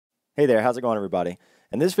Hey there, how's it going everybody?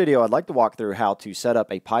 In this video, I'd like to walk through how to set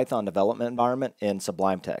up a Python development environment in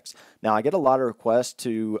Sublime Text. Now, I get a lot of requests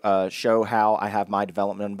to show how I have my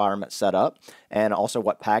development environment set up, and also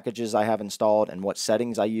what packages I have installed and what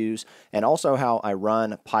settings I use, and also how I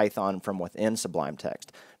run Python from within Sublime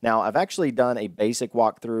Text. Now, I've actually done a basic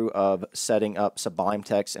walkthrough of setting up Sublime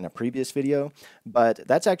Text in a previous video, but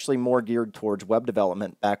that's actually more geared towards web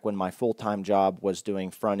development back when my full-time job was doing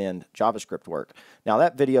front-end JavaScript work. Now,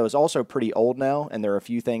 that video is also pretty old now, and there are a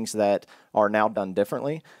few things that are now done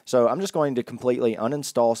differently. So I'm just going to completely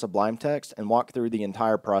uninstall Sublime Text and walk through the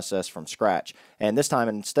entire process from scratch. And this time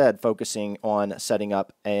instead focusing on setting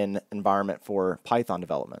up an environment for Python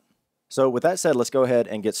development. So with that said, let's go ahead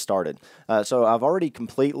and get started. So I've already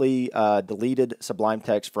completely deleted Sublime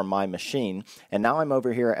Text from my machine, and now I'm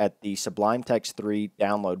over here at the Sublime Text 3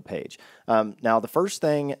 download page. Now the first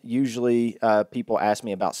thing usually people ask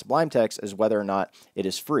me about Sublime Text is whether or not it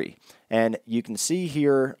is free. And you can see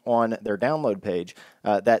here on their download page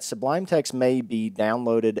that Sublime Text may be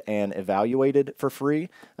downloaded and evaluated for free.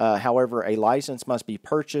 However, a license must be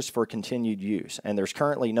purchased for continued use, and there's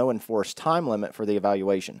currently no enforced time limit for the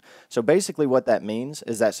evaluation. So basically what that means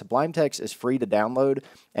is that Sublime Text is free to download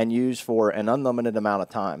and use for an unlimited amount of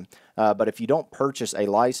time. But if you don't purchase a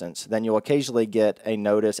license, then you'll occasionally get a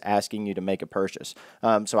notice asking you to make a purchase.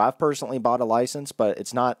 So I've personally bought a license, but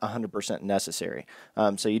it's not 100% necessary.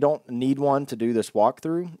 So you don't need one to do this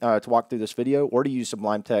walkthrough, to walk through this video, or to use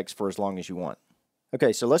Sublime Text for as long as you want.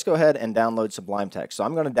 Okay, so let's go ahead and download Sublime Text. So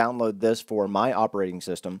I'm going to download this for my operating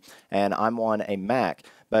system, and I'm on a Mac.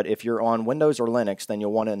 But if you're on Windows or Linux, then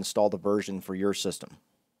you'll want to install the version for your system.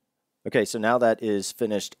 Okay, so now that is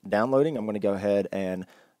finished downloading, I'm going to go ahead and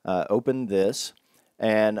open this,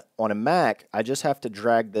 and on a Mac I just have to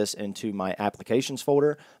drag this into my applications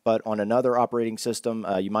folder, but on another operating system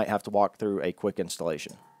you might have to walk through a quick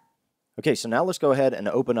installation. Okay, so now let's go ahead and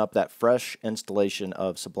open up that fresh installation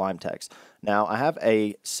of Sublime Text. Now I have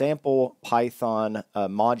a sample Python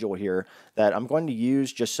module here that I'm going to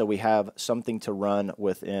use just so we have something to run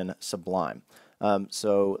within Sublime.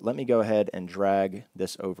 So let me go ahead and drag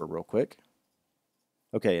this over real quick.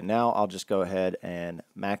 Okay, and now I'll just go ahead and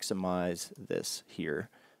maximize this here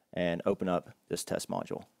and open up this test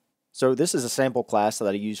module. So this is a sample class that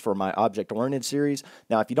I use for my object-oriented series.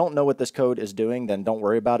 Now, if you don't know what this code is doing, then don't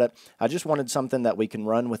worry about it. I just wanted something that we can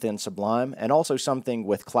run within Sublime, and also something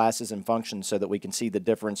with classes and functions so that we can see the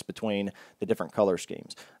difference between the different color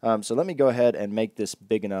schemes. So let me go ahead and make this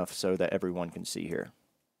big enough so that everyone can see here.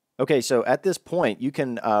 Okay, so at this point, you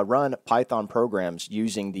can run Python programs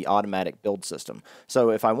using the automatic build system. So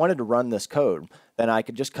if I wanted to run this code, then I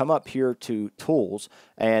could just come up here to Tools,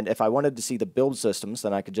 and if I wanted to see the build systems,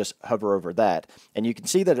 then I could just hover over that, and you can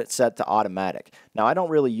see that it's set to automatic. Now, I don't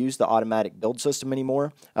really use the automatic build system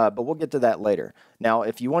anymore, but we'll get to that later. Now,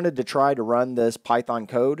 if you wanted to try to run this Python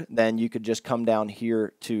code, then you could just come down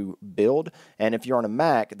here to Build, and if you're on a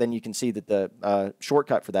Mac, then you can see that the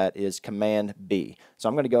shortcut for that is Command B. So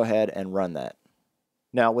I'm going to go ahead and run that.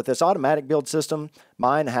 Now, with this automatic build system,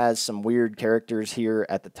 mine has some weird characters here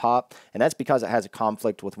at the top, and that's because it has a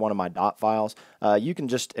conflict with one of my dot files. You can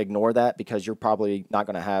just ignore that because you're probably not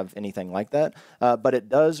going to have anything like that, but it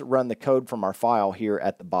does run the code from our file here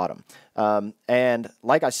at the bottom. And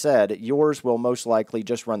like I said, yours will most likely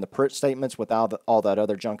just run the print statements without all that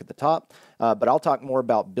other junk at the top, but I'll talk more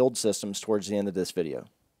about build systems towards the end of this video.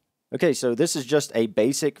 Okay, so this is just a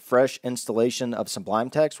basic, fresh installation of Sublime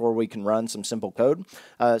Text where we can run some simple code.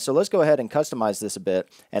 So let's go ahead and customize this a bit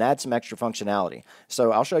and add some extra functionality.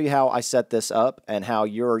 So I'll show you how I set this up and how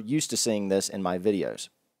you're used to seeing this in my videos.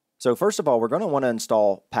 So first of all, we're going to want to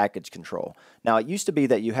install package control. Now, it used to be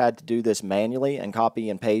that you had to do this manually and copy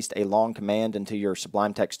and paste a long command into your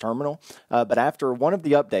Sublime Text terminal, but after one of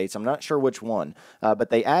the updates, I'm not sure which one,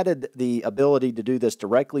 but they added the ability to do this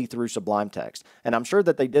directly through Sublime Text. And I'm sure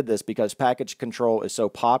that they did this because package control is so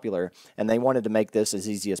popular and they wanted to make this as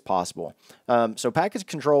easy as possible. So package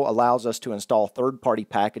control allows us to install third-party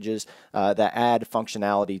packages that add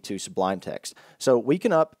functionality to Sublime Text. So we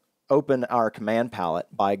can open our command palette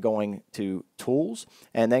by going to Tools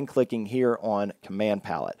and then clicking here on Command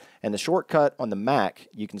Palette. And the shortcut on the Mac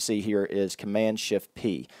you can see here is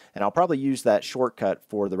Command-Shift-P. And I'll probably use that shortcut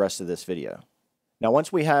for the rest of this video. Now,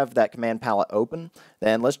 once we have that command palette open,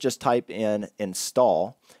 then let's just type in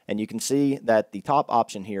install, and you can see that the top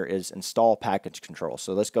option here is install package control.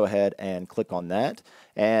 So let's go ahead and click on that.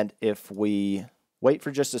 And if we wait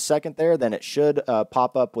for just a second there, then it should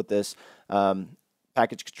pop up with this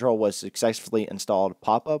package control was successfully installed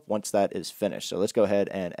pop-up once that is finished. So let's go ahead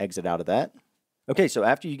and exit out of that. Okay, so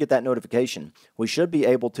after you get that notification, we should be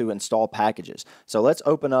able to install packages. So let's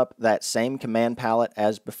open up that same command palette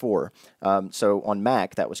as before. So on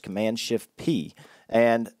Mac, that was Command-Shift-P.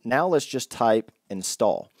 And now let's just type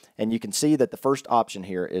install. And you can see that the first option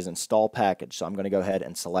here is install package. So I'm going to go ahead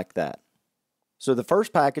and select that. So the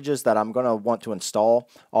first packages that I'm going to want to install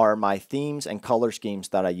are my themes and color schemes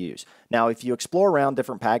that I use. Now, if you explore around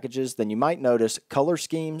different packages, then you might notice color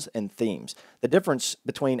schemes and themes. The difference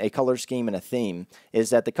between a color scheme and a theme is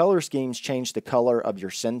that the color schemes change the color of your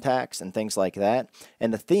syntax and things like that,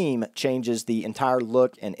 and the theme changes the entire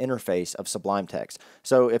look and interface of Sublime Text.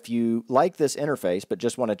 So if you like this interface but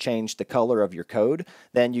just want to change the color of your code,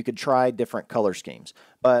 then you could try different color schemes.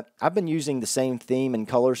 But I've been using the same theme and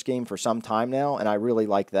color scheme for some time now, and I really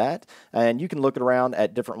like that. And you can look around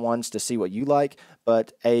at different ones to see what you like,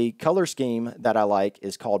 but a color scheme that I like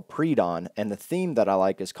is called Pre-Dawn, and the theme that I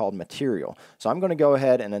like is called Material. So I'm going to go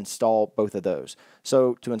ahead and install both of those.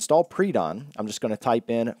 So to install Pre-Dawn, I'm just going to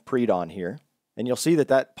type in Pre-Dawn here, and you'll see that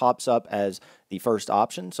that pops up as the first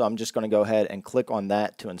option. So I'm just going to go ahead and click on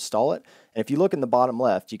that to install it. And if you look in the bottom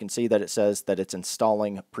left, you can see that it says that it's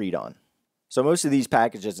installing Pre-Dawn. So most of these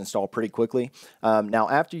packages install pretty quickly. Now,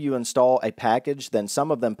 after you install a package, then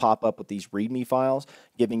some of them pop up with these README files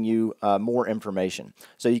giving you more information.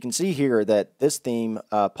 So you can see here that this theme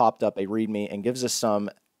popped up a README and gives us some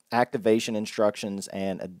activation instructions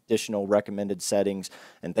and additional recommended settings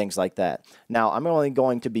and things like that. Now, I'm only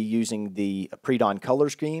going to be using the Pre-Dawn color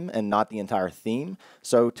scheme and not the entire theme.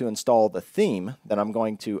 So to install the theme, then I'm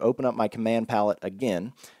going to open up my command palette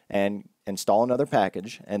again and install another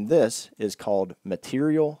package, and this is called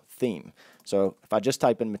Material Theme. So if I just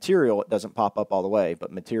type in Material, it doesn't pop up all the way,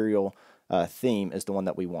 but Material Theme is the one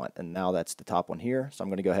that we want, and now that's the top one here, so I'm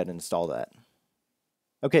going to go ahead and install that.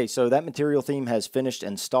 Okay, so that Material Theme has finished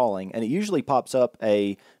installing, and it usually pops up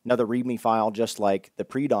another README file just like the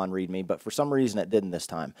Pre-Dawn README, but for some reason it didn't this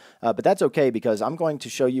time. But that's okay, because I'm going to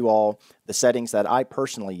show you all the settings that I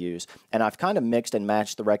personally use, and I've kind of mixed and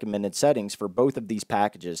matched the recommended settings for both of these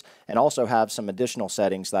packages, and also have some additional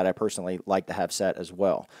settings that I personally like to have set as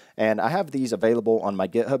well. And I have these available on my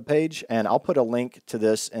GitHub page, and I'll put a link to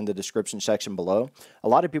this in the description section below. A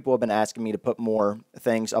lot of people have been asking me to put more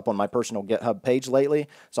things up on my personal GitHub page lately,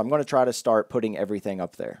 so I'm going to try to start putting everything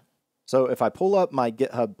up there. So if I pull up my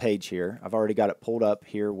GitHub page here, I've already got it pulled up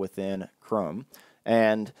here within Chrome.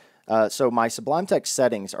 And so my Sublime Text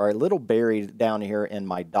settings are a little buried down here in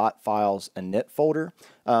my .files init folder.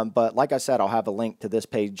 But like I said, I'll have a link to this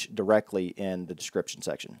page directly in the description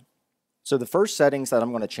section. So the first settings that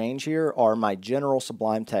I'm going to change here are my general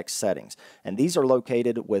Sublime Text settings. And these are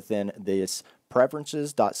located within this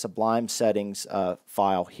preferences.sublime settings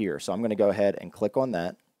file here. So I'm going to go ahead and click on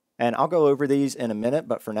that. And I'll go over these in a minute,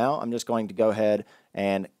 but for now, I'm just going to go ahead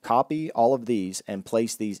and copy all of these and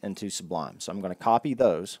place these into Sublime. So I'm going to copy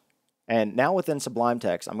those. And now within Sublime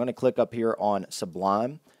Text, I'm going to click up here on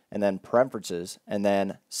Sublime, and then Preferences, and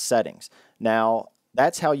then Settings. Now,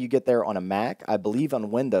 that's how you get there on a Mac. I believe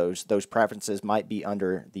on Windows, those preferences might be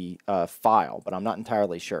under the file, but I'm not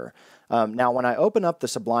entirely sure. Now, when I open up the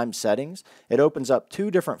Sublime settings, it opens up two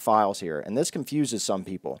different files here, and this confuses some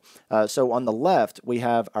people. So on the left, we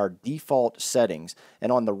have our default settings, and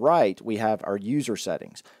on the right, we have our user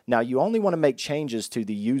settings. Now, you only want to make changes to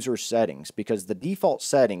the user settings because the default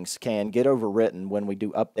settings can get overwritten when we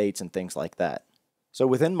do updates and things like that. So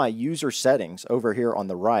within my user settings over here on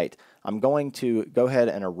the right, I'm going to go ahead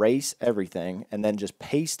and erase everything and then just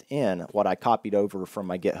paste in what I copied over from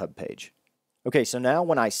my GitHub page. Okay, so now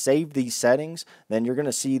when I save these settings, then you're going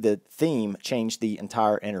to see the theme change the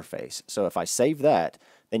entire interface. So if I save that,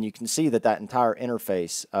 then you can see that that entire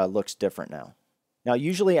interface looks different now. Now,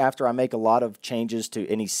 usually after I make a lot of changes to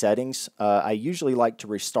any settings, I usually like to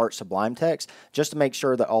restart Sublime Text just to make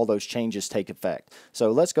sure that all those changes take effect.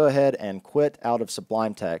 So let's go ahead and quit out of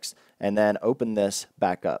Sublime Text and then open this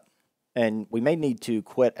back up. And we may need to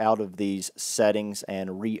quit out of these settings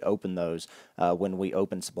and reopen those when we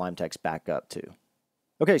open Sublime Text back up too.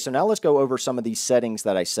 Okay, so now let's go over some of these settings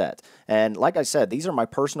that I set. And like I said, these are my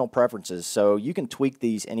personal preferences, so you can tweak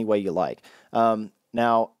these any way you like.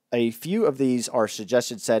 Now, a few of these are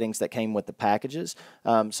suggested settings that came with the packages.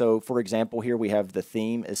 So for example, here we have the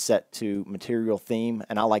theme is set to Material Theme,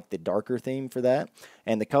 and I like the darker theme for that.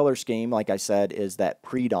 And the color scheme, like I said, is that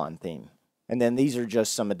Pre-Dawn theme. And then these are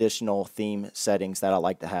just some additional theme settings that I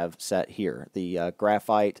like to have set here. The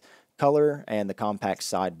graphite color and the compact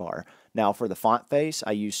sidebar. Now for the font face,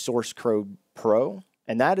 I use Source Code Pro.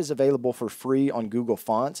 And that is available for free on Google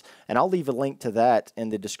Fonts. And I'll leave a link to that in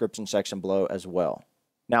the description section below as well.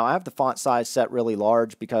 Now, I have the font size set really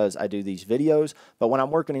large because I do these videos, but when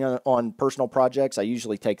I'm working on personal projects, I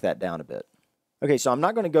usually take that down a bit. Okay, so I'm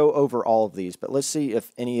not going to go over all of these, but let's see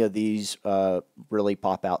if any of these really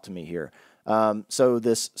pop out to me here. So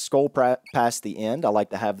this scroll past the end, I like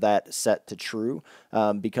to have that set to true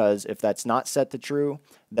because if that's not set to true,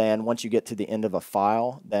 then once you get to the end of a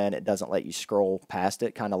file, then it doesn't let you scroll past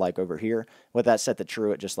it, kind of like over here. With that set to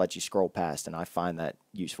true, it just lets you scroll past, and I find that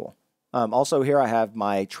useful. Also here I have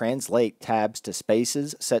my translate tabs to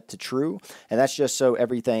spaces set to true, and that's just so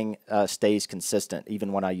everything stays consistent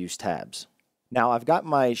even when I use tabs. Now I've got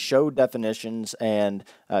my show definitions and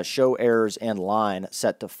show errors in line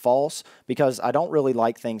set to false because I don't really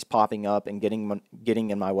like things popping up and getting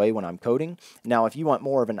in my way when I'm coding. Now if you want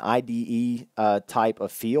more of an IDE type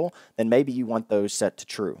of feel, then maybe you want those set to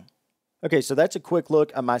true. Okay, so that's a quick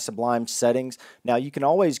look at my Sublime settings. Now you can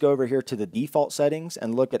always go over here to the default settings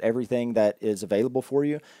and look at everything that is available for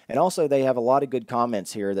you. And also they have a lot of good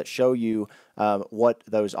comments here that show you what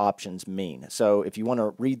those options mean. So if you want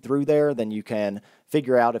to read through there, then you can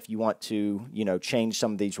figure out if you want to, change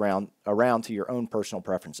some of these around to your own personal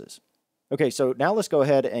preferences. Okay, so now let's go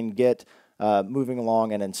ahead and get moving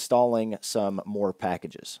along and installing some more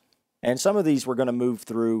packages. And some of these we're going to move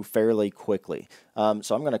through fairly quickly.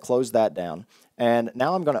 So I'm going to close that down. And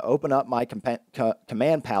now I'm going to open up my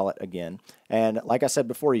command palette again. And like I said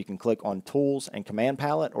before, you can click on Tools and Command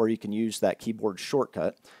Palette, or you can use that keyboard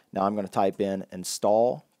shortcut. Now I'm going to type in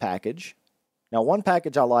Install Package. Now one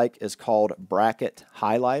package I like is called Bracket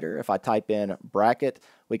Highlighter. If I type in bracket,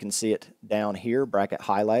 we can see it down here, Bracket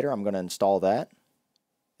Highlighter. I'm going to install that.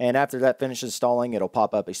 And after that finishes installing, it'll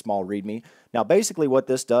pop up a small README. Now basically what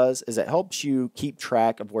this does is it helps you keep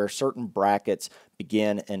track of where certain brackets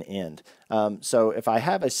begin and end. So if I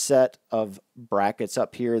have a set of brackets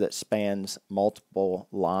up here that spans multiple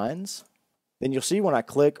lines, then you'll see when I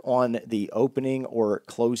click on the opening or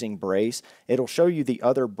closing brace, it'll show you the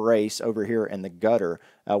other brace over here in the gutter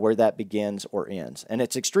where that begins or ends. And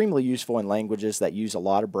it's extremely useful in languages that use a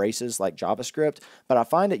lot of braces like JavaScript, but I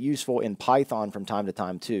find it useful in Python from time to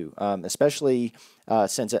time too, especially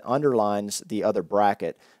since it underlines the other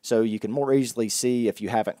bracket, so you can more easily see if you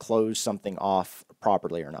haven't closed something off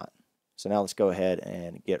properly or not. So now let's go ahead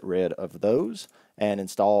and get rid of those and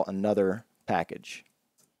install another package.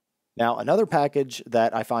 Now, another package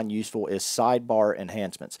that I find useful is sidebar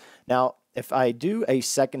enhancements. Now, if I do a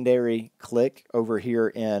secondary click over here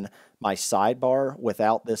in my sidebar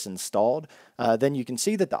without this installed, then you can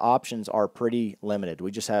see that the options are pretty limited.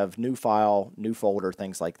 We just have new file, new folder,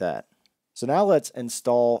 things like that. So now let's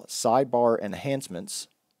install sidebar enhancements.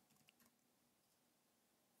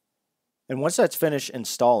 And once that's finished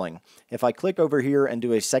installing, if I click over here and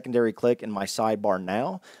do a secondary click in my sidebar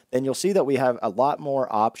now, then you'll see that we have a lot more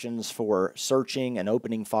options for searching and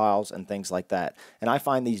opening files and things like that. And I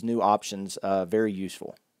find these new options very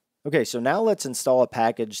useful. Okay, so now let's install a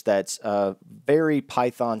package that's very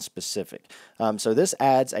Python specific. So this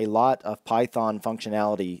adds a lot of Python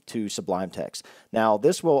functionality to Sublime Text. Now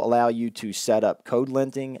this will allow you to set up code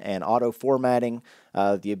linting and auto formatting,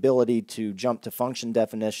 the ability to jump to function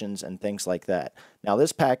definitions and things like that. Now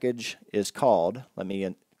this package is called, let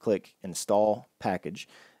me click Install Package,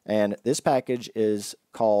 and this package is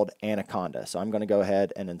called Anaconda. So I'm going to go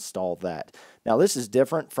ahead and install that. Now this is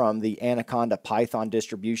different from the Anaconda Python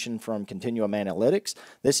distribution from Continuum Analytics.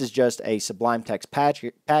 This is just a Sublime Text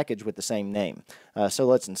package with the same name. So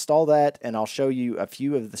let's install that, and I'll show you a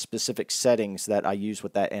few of the specific settings that I use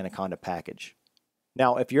with that Anaconda package.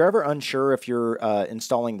 Now, if you're ever unsure if you're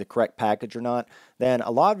installing the correct package or not, then a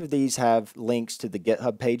lot of these have links to the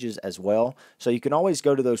GitHub pages as well. So you can always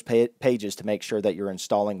go to those pages to make sure that you're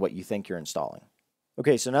installing what you think you're installing.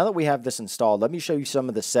 Okay, so now that we have this installed, let me show you some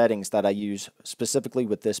of the settings that I use specifically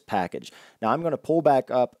with this package. Now, I'm going to pull back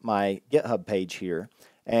up my GitHub page here,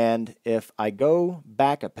 and if I go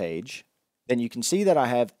back a page, then you can see that I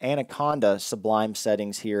have Anaconda Sublime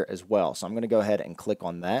settings here as well. So I'm going to go ahead and click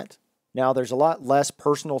on that. Now, there's a lot less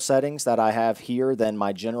personal settings that I have here than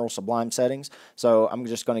my general Sublime settings, so I'm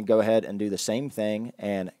just going to go ahead and do the same thing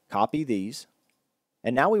and copy these.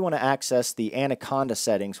 And now we want to access the Anaconda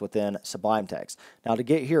settings within Sublime Text. Now, to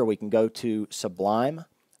get here, we can go to Sublime,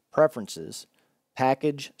 Preferences,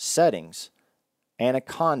 Package Settings,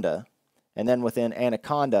 Anaconda, and then within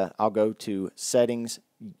Anaconda, I'll go to Settings.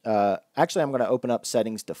 Actually, I'm going to open up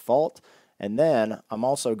Settings Default. And then I'm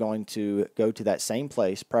also going to go to that same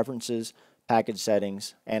place, Preferences, Package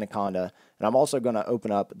Settings, Anaconda, and I'm also going to open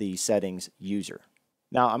up the Settings User.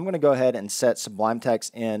 Now I'm going to go ahead and set Sublime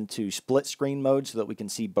Text into split screen mode so that we can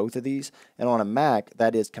see both of these. And on a Mac,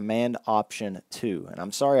 that is Command Option 2. And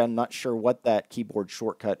I'm sorry, I'm not sure what that keyboard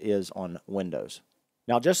shortcut is on Windows.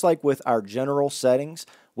 Now, just like with our general settings,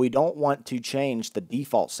 we don't want to change the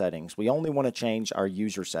default settings. We only want to change our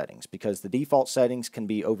user settings because the default settings can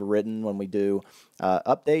be overridden when we do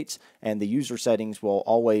updates, and the user settings will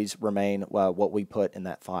always remain what we put in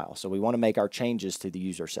that file. So we want to make our changes to the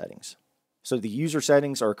user settings. So the user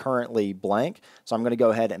settings are currently blank, so I'm going to go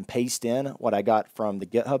ahead and paste in what I got from the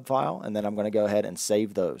GitHub file, and then I'm going to go ahead and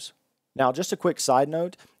save those. Now, just a quick side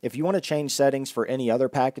note, if you want to change settings for any other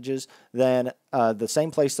packages, then the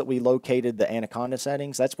same place that we located the Anaconda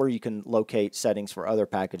settings, that's where you can locate settings for other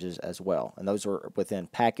packages as well, and those are within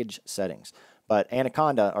package settings. But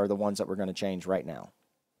Anaconda are the ones that we're going to change right now.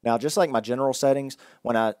 Now, just like my general settings,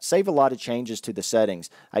 when I save a lot of changes to the settings,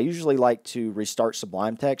 I usually like to restart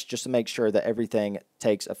Sublime Text just to make sure that everything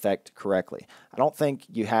takes effect correctly. I don't think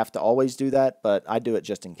you have to always do that, but I do it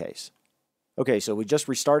just in case. Okay, so we just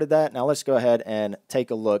restarted that. Now let's go ahead and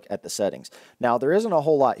take a look at the settings. Now there isn't a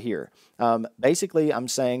whole lot here. Basically, I'm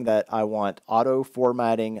saying that I want auto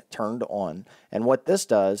formatting turned on. And what this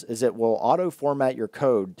does is it will auto format your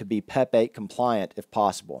code to be PEP 8 compliant if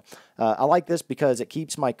possible. I like this because it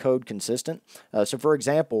keeps my code consistent. So for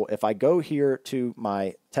example, if I go here to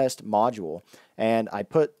my test module and I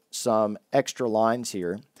put some extra lines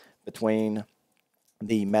here between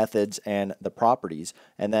the methods and the properties,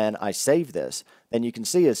 and then I save this, then you can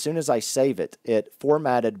see as soon as I save it, it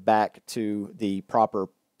formatted back to the proper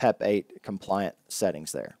PEP 8 compliant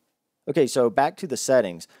settings there. Okay, so back to the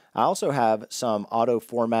settings. I also have some auto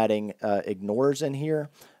formatting ignores in here.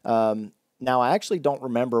 Now, I actually don't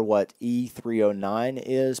remember what E309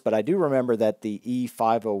 is, but I do remember that the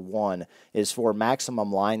E501 is for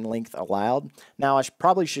maximum line length allowed. Now, I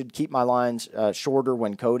probably should keep my lines shorter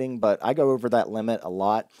when coding, but I go over that limit a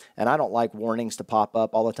lot, and I don't like warnings to pop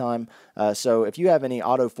up all the time. So if you have any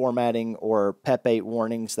auto formatting or PEP 8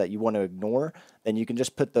 warnings that you want to ignore, then you can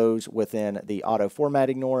just put those within the auto format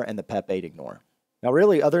ignore and the PEP 8 ignore. Now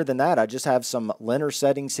really, other than that, I just have some linter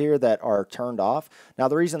settings here that are turned off. Now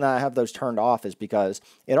the reason that I have those turned off is because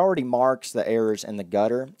it already marks the errors in the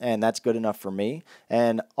gutter, and that's good enough for me.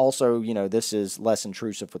 And also, you know, this is less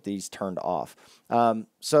intrusive with these turned off.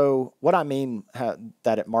 So what I mean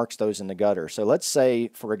that it marks those in the gutter. So let's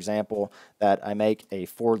say, for example, that I make a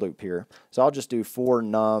for loop here. So I'll just do for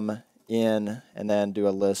num in and then do a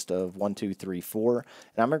list of 1, 2, 3, 4.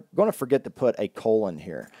 And I'm going to forget to put a colon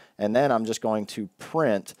here. And then I'm just going to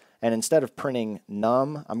print, and instead of printing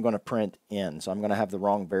num, I'm going to print in. So I'm going to have the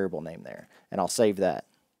wrong variable name there, and I'll save that.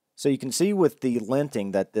 So you can see with the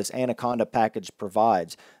linting that this Anaconda package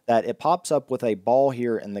provides that it pops up with a ball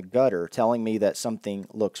here in the gutter telling me that something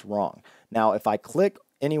looks wrong. Now if I click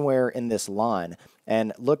anywhere in this line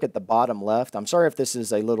and look at the bottom left, I'm sorry if this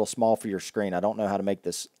is a little small for your screen. I don't know how to make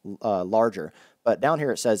this larger, but down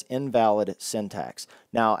here it says invalid syntax.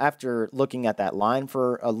 Now after looking at that line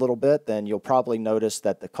for a little bit, then you'll probably notice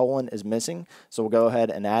that the colon is missing. So we'll go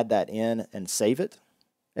ahead and add that in and save it.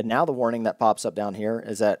 And now the warning that pops up down here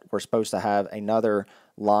is that we're supposed to have another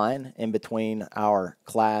line in between our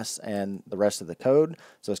class and the rest of the code.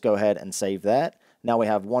 So let's go ahead and save that. Now we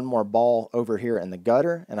have one more ball over here in the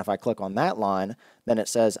gutter, and if I click on that line, then it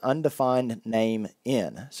says undefined name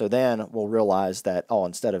in. So then we'll realize that, oh,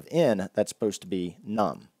 instead of in, that's supposed to be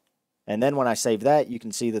num. And then when I save that, you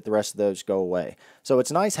can see that the rest of those go away. So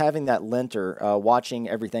it's nice having that linter watching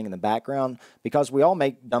everything in the background, because we all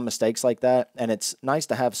make dumb mistakes like that, and it's nice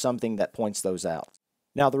to have something that points those out.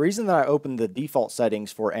 Now, the reason that I opened the default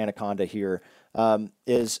settings for Anaconda here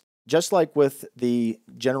is just like with the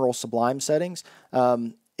general Sublime settings,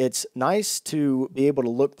 it's nice to be able to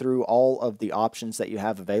look through all of the options that you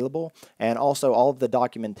have available, and also all of the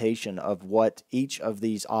documentation of what each of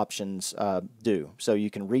these options do. So you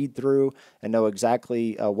can read through and know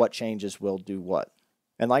exactly what changes will do what.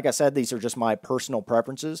 And like I said, these are just my personal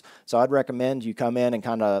preferences. So I'd recommend you come in and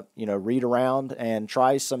kind of, read around and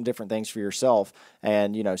try some different things for yourself,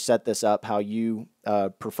 and, set this up how you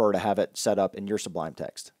prefer to have it set up in your Sublime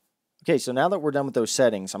Text. Okay, so now that we're done with those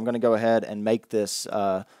settings, I'm going to go ahead and make this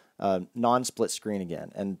non-split screen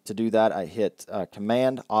again. And to do that, I hit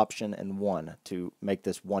Command, Option, and 1 to make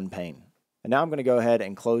this one pane. And now I'm going to go ahead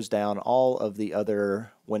and close down all of the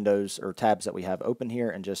other windows or tabs that we have open here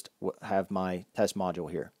and just have my test module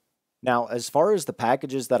here. Now, as far as the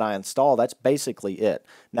packages that I install, that's basically it.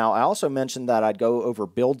 Now, I also mentioned that I'd go over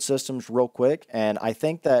build systems real quick, and I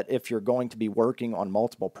think that if you're going to be working on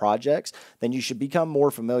multiple projects, then you should become more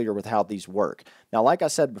familiar with how these work. Now, like I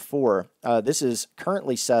said before, this is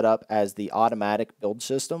currently set up as the automatic build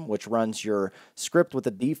system, which runs your script with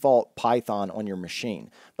the default Python on your machine.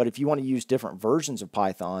 But if you want to use different versions of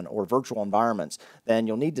Python or virtual environments, then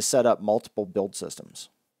you'll need to set up multiple build systems.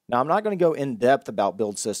 Now, I'm not going to go in depth about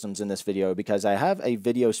build systems in this video because I have a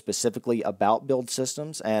video specifically about build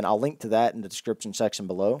systems, and I'll link to that in the description section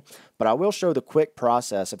below. But I will show the quick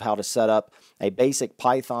process of how to set up a basic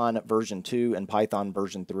Python version 2 and Python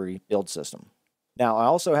version 3 build system. Now, I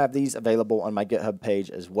also have these available on my GitHub page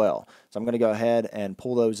as well. So I'm going to go ahead and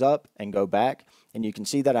pull those up and go back, and you can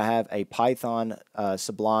see that I have a Python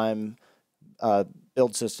Sublime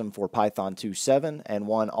build system for Python 2.7 and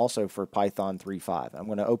one also for Python 3.5. I'm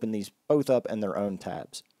going to open these both up in their own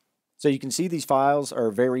tabs. So you can see these files are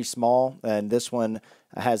very small, and this one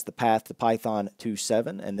has the path to Python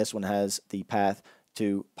 2.7 and this one has the path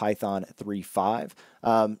to Python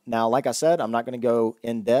 3.5. Now, like I said, I'm not going to go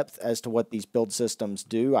in depth as to what these build systems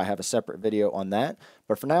do. I have a separate video on that.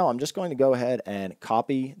 But for now, I'm just going to go ahead and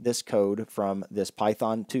copy this code from this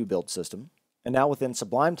Python 2 build system. And now within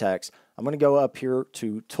Sublime Text, I'm going to go up here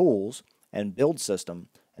to Tools and Build System,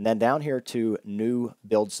 and then down here to New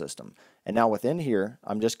Build System. And now within here,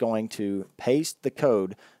 I'm just going to paste the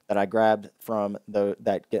code that I grabbed from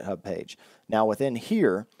that GitHub page. Now within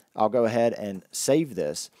here, I'll go ahead and save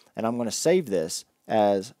this, and I'm going to save this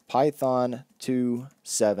as Python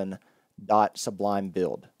 2.7.Sublime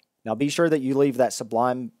Build. Now be sure that you leave that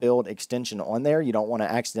Sublime Build extension on there. You don't want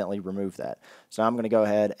to accidentally remove that. So I'm going to go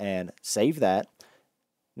ahead and save that.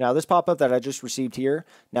 Now this pop-up that I just received here,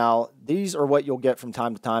 now these are what you'll get from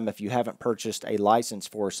time to time if you haven't purchased a license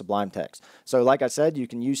for Sublime Text. So like I said, you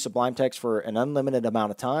can use Sublime Text for an unlimited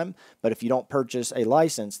amount of time, but if you don't purchase a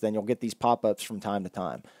license, then you'll get these pop-ups from time to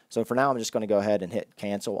time. So for now, I'm just going to go ahead and hit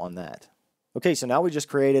cancel on that. Okay, so now we just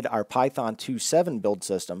created our Python 2.7 build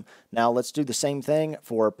system. Now let's do the same thing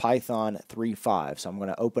for Python 3.5. So I'm going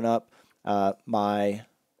to open up my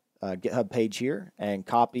GitHub page here and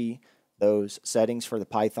copy those settings for the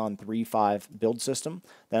Python 3.5 build system.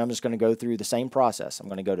 Then I'm just going to go through the same process. I'm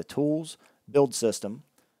going to go to Tools, Build System,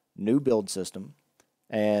 New Build System,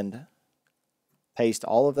 and paste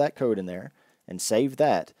all of that code in there and save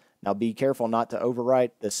that. Now be careful not to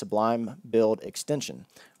overwrite the Sublime Build extension.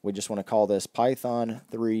 We just want to call this Python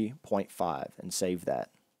 3.5 and save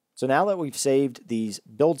that. So now that we've saved these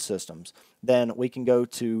build systems, then we can go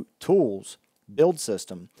to Tools, Build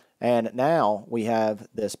System, and now we have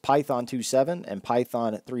this Python 2.7 and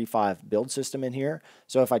Python 3.5 build system in here.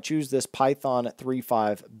 So if I choose this Python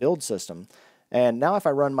 3.5 build system, and now if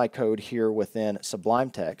I run my code here within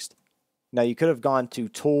Sublime Text, now you could have gone to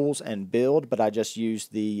Tools and Build, but I just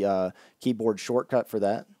used the keyboard shortcut for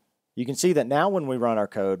that. You can see that now when we run our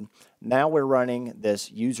code, now we're running this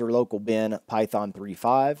user local bin Python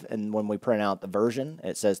 3.5, and when we print out the version,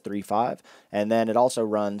 it says 3.5, and then it also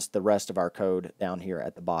runs the rest of our code down here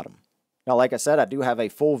at the bottom. Now, like I said, I do have a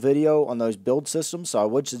full video on those build systems, so I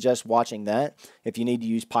would suggest watching that if you need to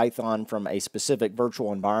use Python from a specific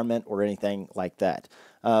virtual environment or anything like that.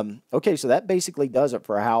 Okay, so that basically does it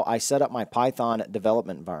for how I set up my Python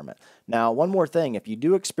development environment. Now, one more thing, if you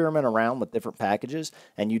do experiment around with different packages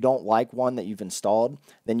and you don't like one that you've installed,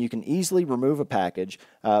 then you can easily remove a package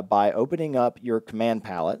by opening up your command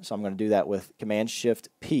palette. So I'm going to do that with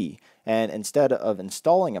Command-Shift-P. And instead of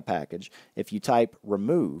installing a package, if you type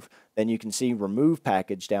remove, then you can see remove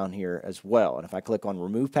package down here as well. And if I click on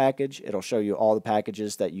remove package, it'll show you all the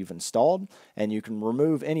packages that you've installed, and you can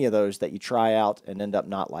remove any of those that you try out and end up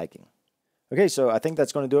not liking. Okay, so I think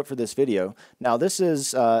that's going to do it for this video. Now, this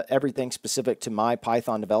is everything specific to my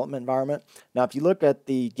Python development environment. Now, if you look at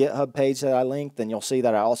the GitHub page that I linked, then you'll see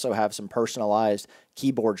that I also have some personalized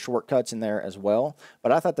keyboard shortcuts in there as well.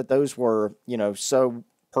 But I thought that those were, so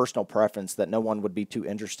personal preference that no one would be too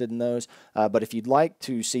interested in those. But if you'd like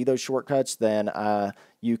to see those shortcuts, then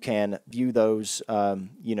you can view those,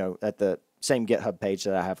 at the same GitHub page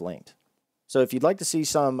that I have linked. So if you'd like to see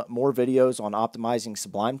some more videos on optimizing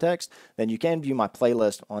Sublime Text, then you can view my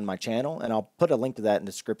playlist on my channel, and I'll put a link to that in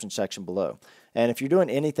the description section below. And if you're doing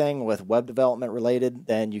anything with web development related,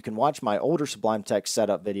 then you can watch my older Sublime Text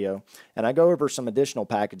setup video, and I go over some additional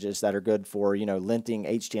packages that are good for,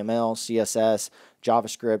 linting HTML, CSS,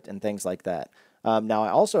 JavaScript, and things like that. Now, I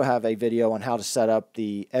also have a video on how to set up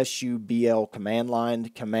the SUBL command line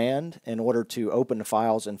command in order to open the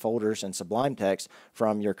files and folders in Sublime Text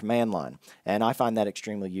from your command line. And I find that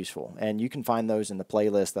extremely useful. And you can find those in the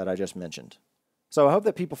playlist that I just mentioned. So I hope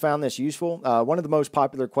that people found this useful. One of the most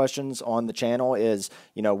popular questions on the channel is,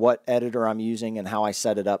 what editor I'm using and how I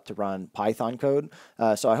set it up to run Python code.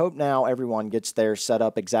 So I hope now everyone gets theirs set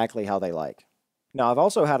up exactly how they like. Now, I've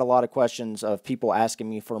also had a lot of questions of people asking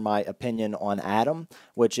me for my opinion on Atom,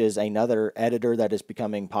 which is another editor that is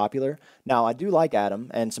becoming popular. Now, I do like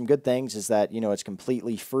Atom, and some good things is that, it's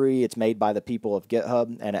completely free, it's made by the people of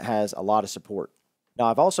GitHub, and it has a lot of support. Now,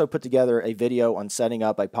 I've also put together a video on setting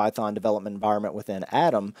up a Python development environment within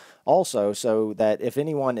Atom also, so that if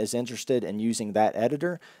anyone is interested in using that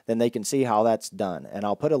editor, then they can see how that's done. And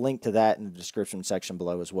I'll put a link to that in the description section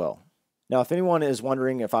below as well. Now, if anyone is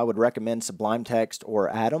wondering if I would recommend Sublime Text or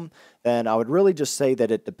Atom, then I would really just say that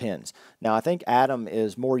it depends. Now, I think Atom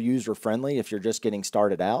is more user-friendly if you're just getting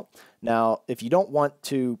started out. Now, if you don't want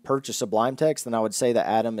to purchase Sublime Text, then I would say that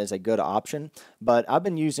Atom is a good option. But I've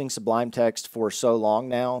been using Sublime Text for so long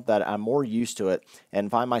now that I'm more used to it and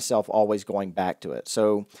find myself always going back to it.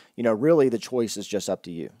 So, really the choice is just up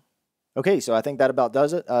to you. Okay, so I think that about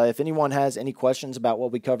does it. If anyone has any questions about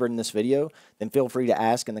what we covered in this video, then feel free to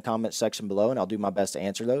ask in the comments section below, and I'll do my best to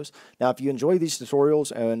answer those. Now, if you enjoy these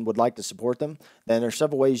tutorials and would like to support them, then there's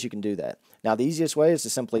several ways you can do that. Now, the easiest way is to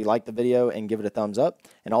simply like the video and give it a thumbs up,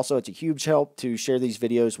 and also it's a huge help to share these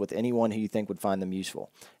videos with anyone who you think would find them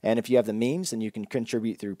useful. And if you have the means, then you can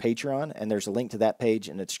contribute through Patreon, and there's a link to that page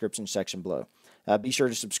in the description section below. Be sure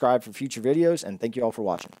to subscribe for future videos, and thank you all for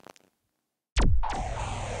watching.